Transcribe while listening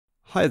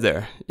Hi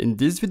there, in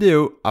this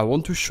video I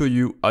want to show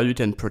you how you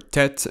can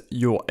protect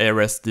your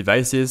aREST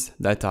devices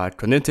that are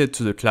connected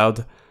to the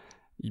cloud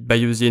by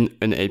using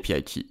an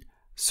API key.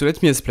 So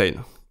let me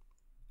explain.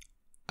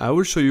 I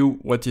will show you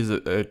what is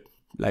a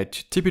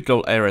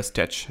typical aREST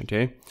test,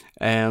 okay?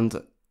 And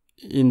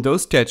in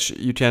those tests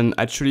you can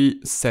actually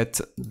set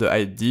the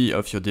ID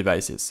of your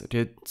devices,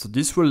 okay? So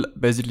this will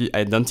basically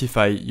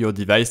identify your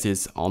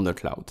devices on the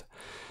cloud.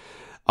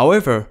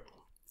 However,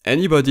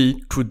 anybody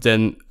could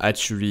then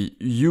actually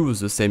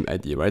use the same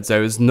ID, right?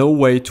 There is no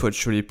way to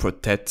actually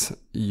protect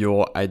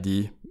your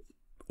ID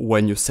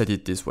when you set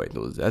it this way.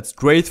 No, that's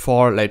great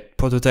for like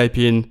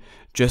prototyping,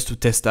 just to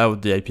test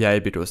out the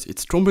API because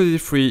it's completely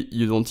free.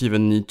 You don't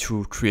even need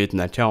to create an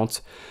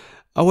account.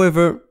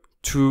 However,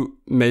 to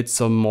make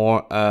some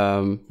more,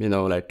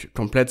 like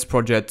complex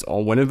project,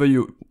 or whenever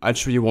you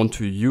actually want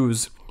to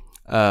use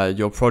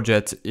your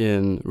project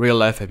in real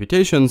life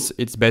applications,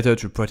 it's better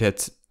to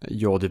protect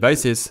your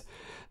devices,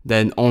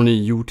 then only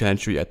you can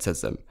actually access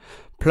them.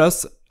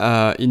 Plus,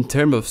 in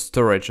terms of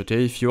storage,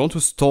 okay, if you want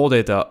to store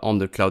data on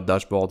the cloud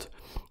dashboard,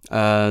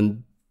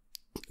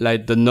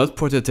 like the not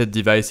protected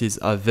devices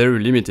are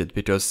very limited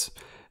because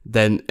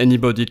then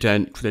anybody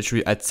could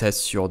actually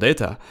access your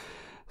data.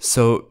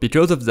 So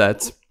because of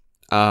that,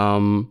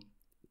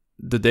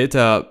 the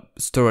data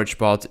storage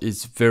part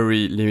is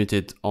very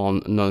limited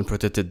on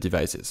non-protected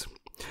devices.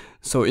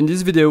 So in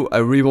this video, I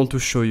really want to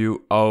show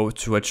you how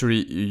to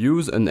actually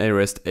use an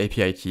aREST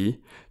API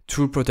key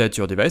to protect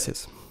your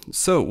devices.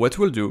 So what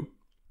we'll do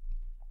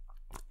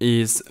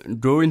is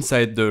go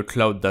inside the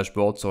cloud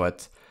dashboard, so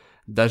at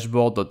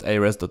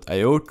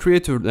dashboard.arest.io,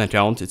 create an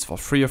account. It's for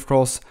free, of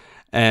course.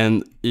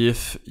 And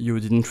if you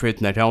didn't create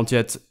an account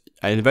yet,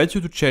 I invite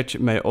you to check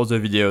my other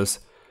videos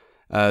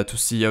to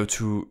see how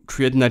to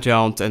create an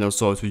account and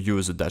also how to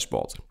use the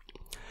dashboard.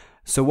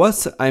 So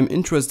what I'm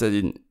interested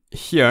in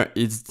here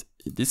is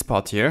this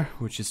part here,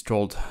 which is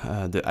called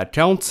the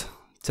account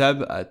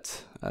tab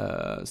at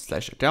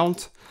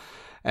 /account.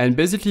 And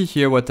basically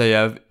here what I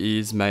have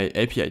is my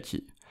API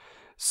key.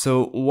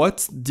 So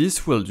what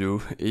this will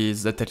do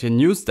is that I can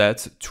use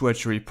that to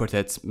actually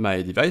protect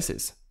my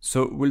devices.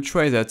 So we'll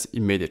try that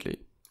immediately.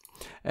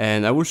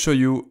 And I will show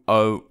you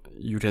how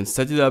you can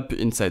set it up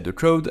inside the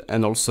code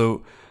and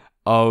also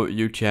how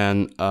you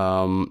can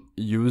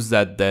use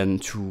that then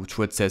to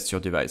access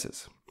your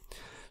devices.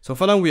 So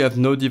for now, we have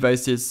no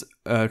devices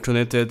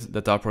connected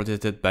that are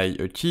protected by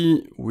a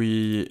key.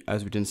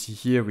 As we can see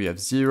here, we have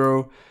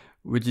 0.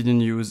 We didn't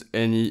use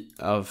any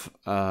of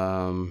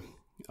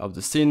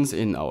the scenes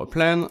in our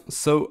plan.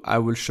 So I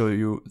will show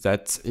you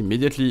that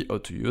immediately how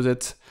to use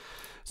it.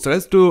 So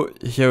let's do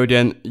here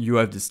again. You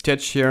have this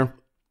sketch here.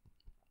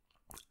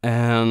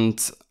 And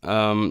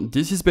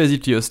this is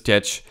basically a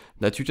sketch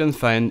that you can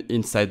find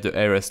inside the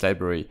aREST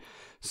library.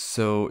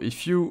 So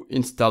if you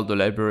install the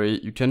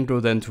library, you can go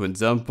then to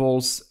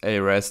examples,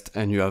 aREST,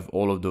 and you have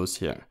all of those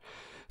here.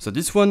 So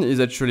this one is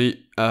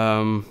actually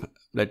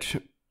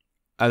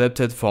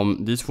adapted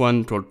from this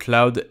one called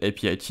Cloud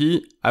API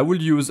Key. I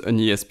will use an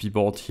ESP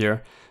board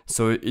here.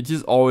 So it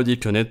is already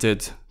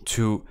connected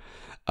to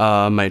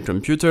my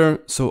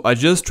computer. So I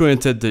just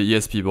connected the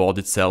ESP board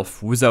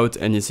itself without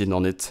anything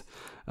on it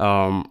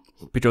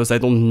because I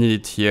don't need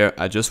it here.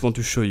 I just want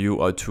to show you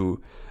how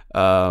to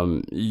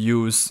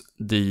use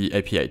the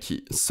API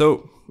key.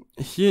 So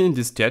here in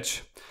this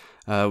sketch,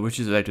 which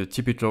is like a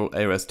typical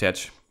aREST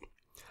sketch,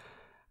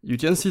 you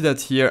can see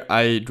that here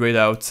I grayed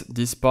out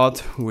this part,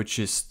 which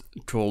is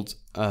called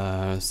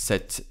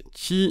set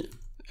key,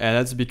 and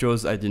that's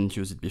because I didn't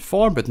use it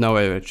before, but now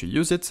I actually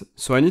use it.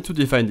 So I need to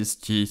define this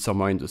key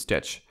somewhere in the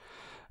sketch.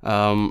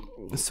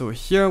 So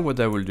here what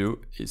I will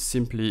do is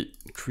simply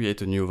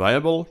create a new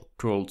variable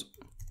called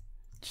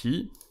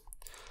key.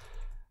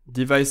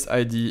 Device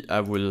ID,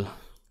 I will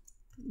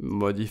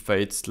modify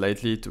it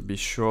slightly to be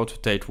sure to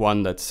take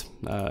one that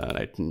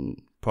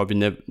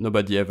probably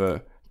nobody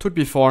ever took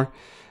before.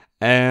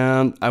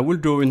 And I will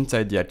go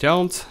inside the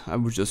account. I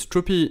will just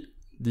copy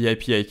the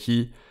API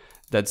key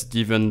that's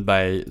given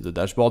by the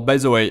dashboard. By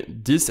the way,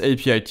 this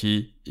API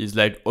key is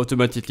like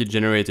automatically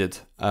generated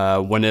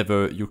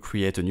whenever you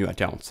create a new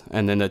account.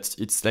 And then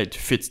it's like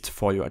fixed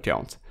for your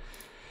account.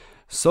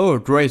 So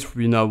great,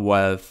 we now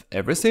have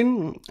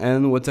everything.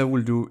 And what I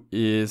will do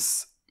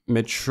is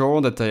make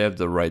sure that I have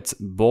the right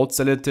board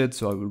selected.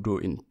 So I will go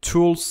in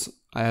tools.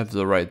 I have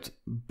the right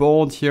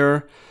board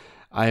here.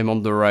 I am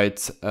on the right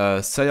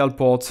serial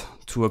port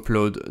to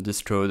upload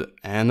this code.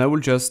 And I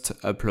will just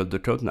upload the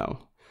code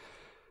now.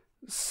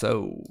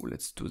 So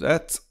let's do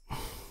that.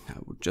 I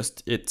will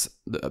just hit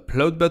the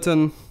upload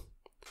button.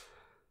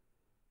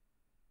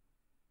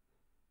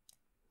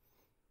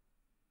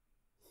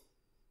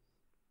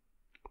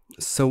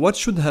 So what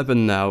should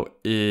happen now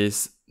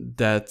is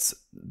that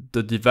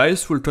the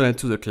device will connect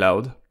to the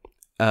cloud,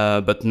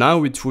 but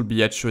now it will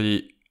be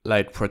actually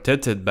like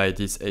protected by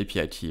this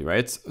API key,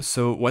 right?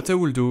 So what I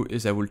will do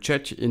is I will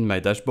check in my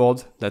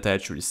dashboard that I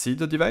actually see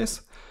the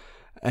device.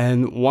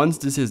 And once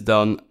this is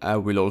done, I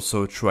will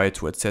also try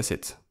to access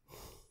it.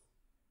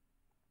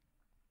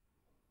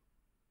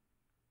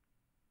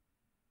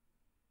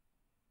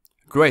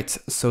 Great,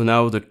 so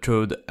now the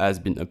code has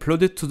been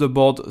uploaded to the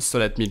board, so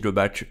let me go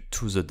back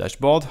to the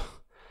dashboard.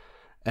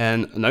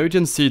 And now you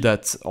can see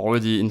that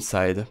already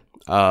inside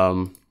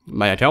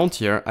my account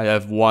here, I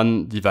have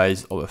 1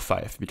 device over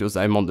 5 because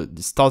I'm on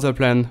the starter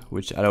plan,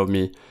 which allows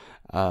me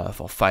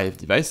for 5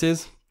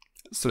 devices.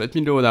 So let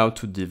me go now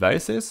to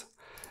devices,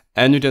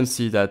 and you can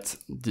see that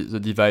the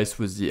device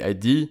with the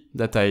ID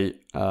that I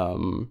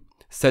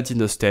set in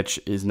the stage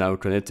is now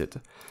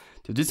connected.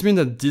 So this means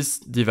that this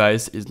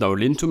device is now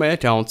linked to my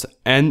account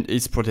and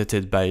is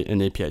protected by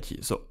an API key.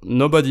 So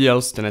nobody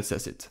else can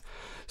access it.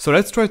 So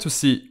let's try to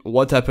see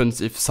what happens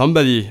if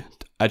somebody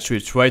actually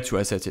tries to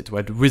access it,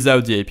 right,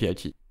 without the API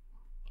key.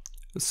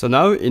 So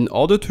now, in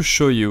order to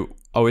show you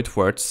how it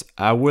works,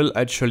 I will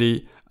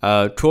actually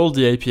call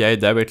the API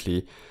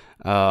directly,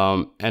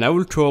 and I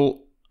will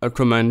call a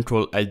command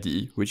called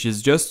ID, which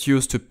is just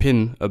used to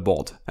pin a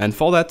board. And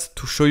for that,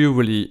 to show you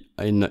really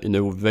in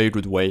a very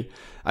good way,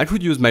 I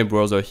could use my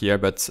browser here,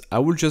 but I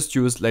will just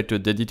use like a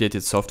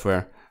dedicated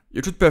software.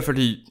 You could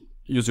perfectly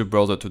use your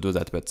browser to do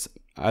that, but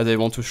as I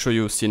want to show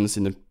you things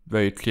in a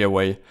very clear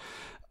way,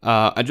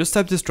 I just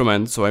type this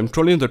command. So I'm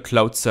calling the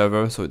cloud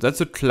server, so that's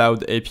a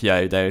cloud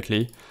API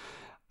directly.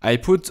 I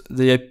put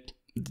the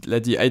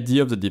ID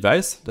of the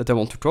device that I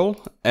want to call,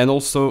 and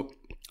also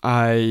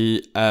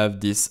I have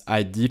this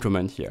ID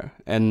command here,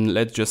 and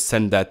let's just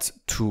send that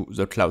to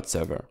the cloud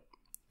server.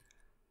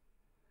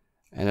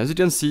 And as you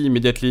can see,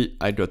 immediately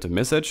I got a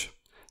message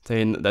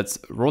saying that's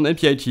wrong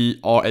API key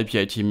or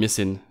API key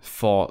missing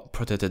for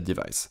protected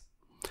device.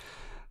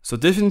 So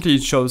definitely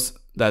it shows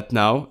that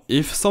now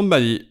if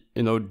somebody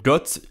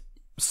got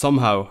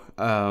somehow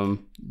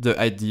the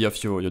ID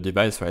of your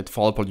device, right?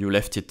 For example, you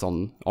left it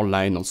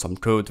online on some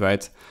code,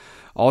 right?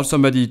 Or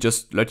somebody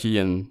just lucky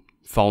and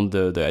found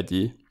the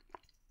ID,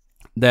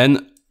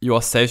 then you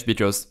are safe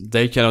because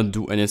they cannot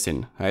do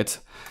anything, right?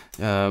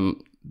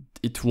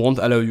 It won't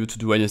allow you to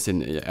do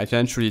anything. I can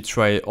actually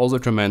try other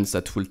commands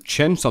that will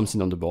change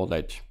something on the board,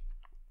 like,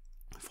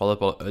 for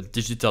example, a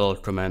digital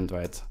command,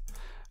 right?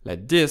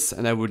 Like this,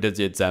 and I will get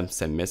the exact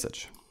same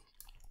message.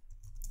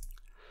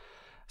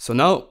 So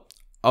now,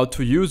 how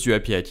to use your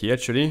API key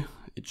actually,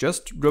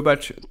 just go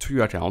back to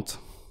your account,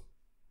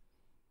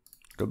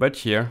 go back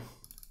here,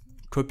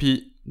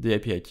 copy the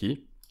API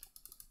key,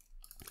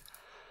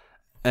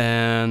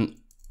 and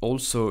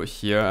also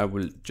here I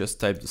will just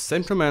type the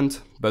same command,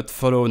 but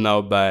follow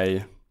now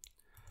by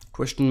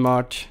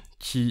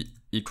 $key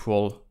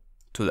equal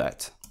to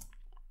that.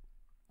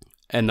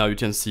 And now you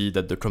can see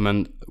that the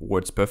command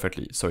works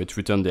perfectly. So it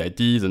returns the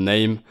ID, the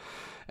name,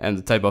 and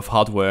the type of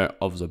hardware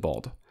of the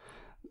board.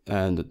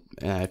 And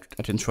I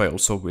can try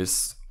also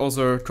with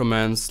other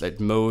commands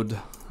like mode,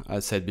 as I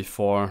said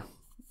before,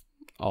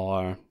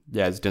 or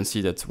yeah, as you can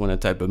see that when I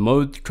type a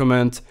mode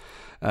command,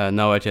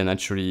 now I can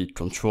actually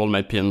control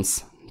my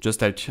pins just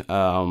like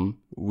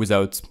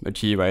without a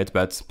key, right?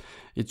 But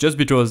it's just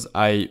because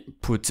I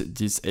put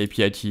this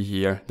API key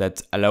here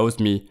that allows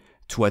me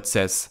to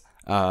access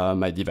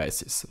my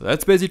devices. So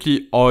that's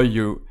basically how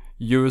you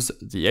use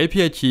the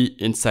API key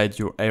inside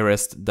your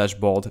aREST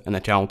dashboard and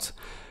account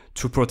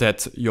to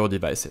protect your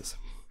devices.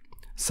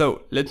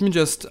 So let me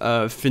just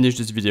finish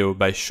this video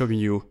by showing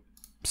you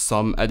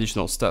some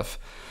additional stuff.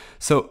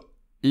 So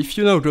if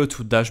you now go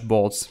to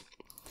dashboards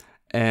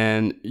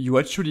and you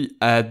actually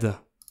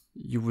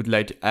would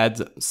like to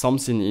add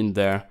something in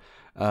there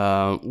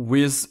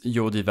with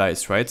your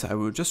device, right? I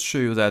will just show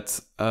you that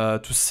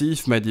to see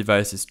if my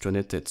device is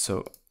connected.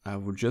 So I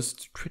will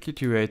just quickly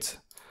create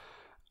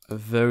a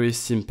very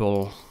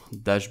simple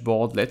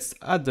dashboard. Let's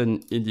add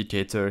an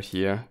indicator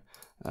here.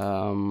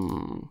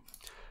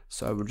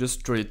 So I will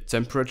just draw it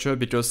temperature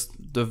because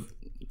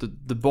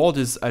the board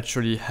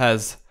actually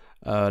has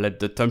like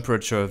the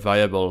temperature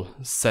variable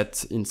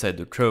set inside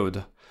the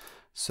code.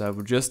 So I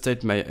will just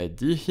take my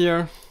ID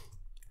here,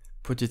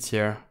 put it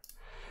here,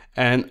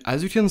 and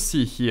as you can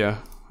see here,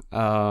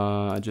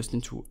 I just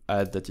need to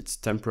add that it's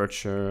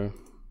temperature.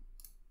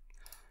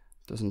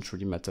 Doesn't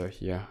really matter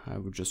here. I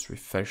will just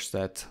refresh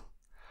that.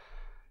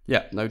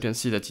 Yeah, now you can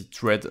see that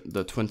it read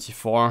the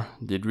 24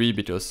 degree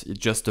because it's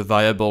just a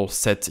variable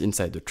set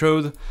inside the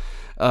code.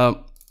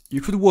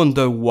 You could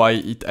wonder why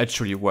it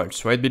actually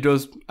works, right?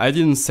 Because I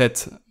didn't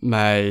set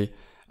my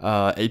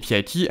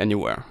API key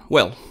anywhere.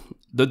 Well,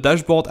 the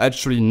dashboard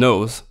actually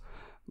knows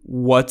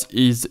what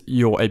is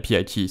your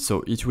API key,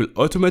 so it will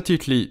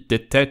automatically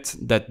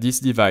detect that this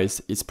device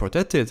is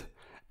protected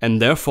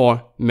and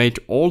therefore make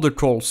all the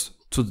calls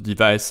to the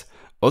device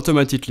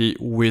automatically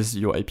with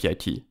your API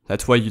key.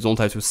 That's why you don't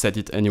have to set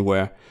it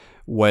anywhere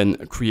when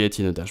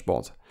creating a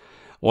dashboard.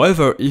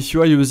 However, if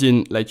you are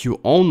using like your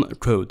own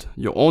code,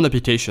 your own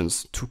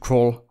applications to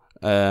crawl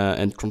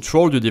and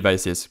control your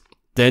devices,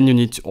 then you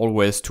need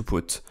always to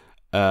put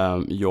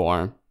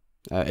your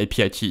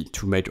API key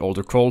to make all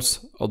the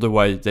calls,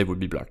 otherwise they would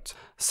be blocked.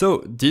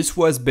 So this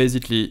was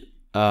basically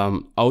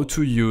how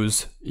to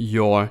use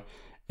your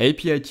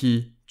API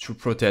key to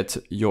protect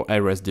your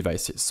aREST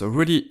devices. So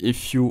really,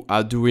 if you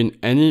are doing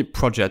any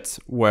project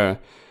where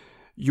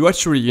you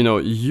actually,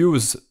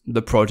 use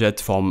the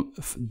project from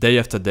day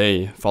after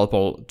day, for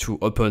example, to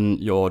open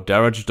your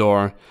garage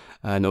door.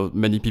 I know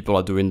many people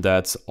are doing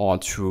that, or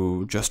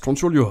to just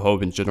control your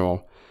home in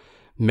general.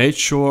 Make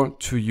sure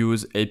to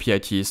use API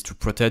keys to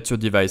protect your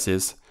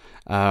devices,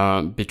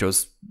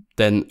 because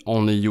then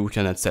only you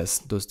can access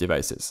those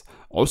devices.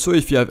 Also,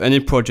 if you have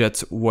any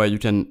project where you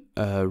can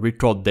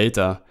record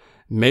data,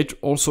 make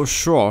also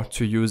sure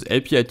to use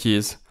API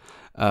keys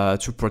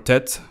to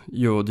protect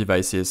your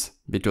devices,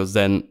 because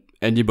then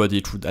anybody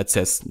could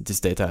access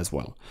this data as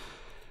well.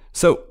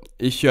 So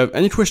if you have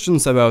any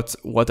questions about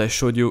what I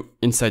showed you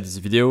inside this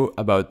video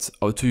about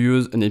how to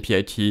use an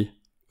API key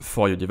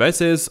for your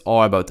devices,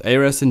 or about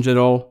aREST in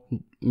general,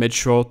 make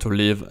sure to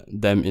leave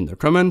them in the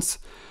comments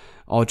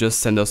or just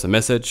send us a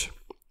message.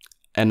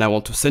 And I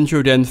want to thank you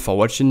again for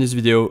watching this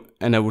video,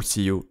 and I will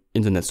see you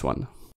in the next one.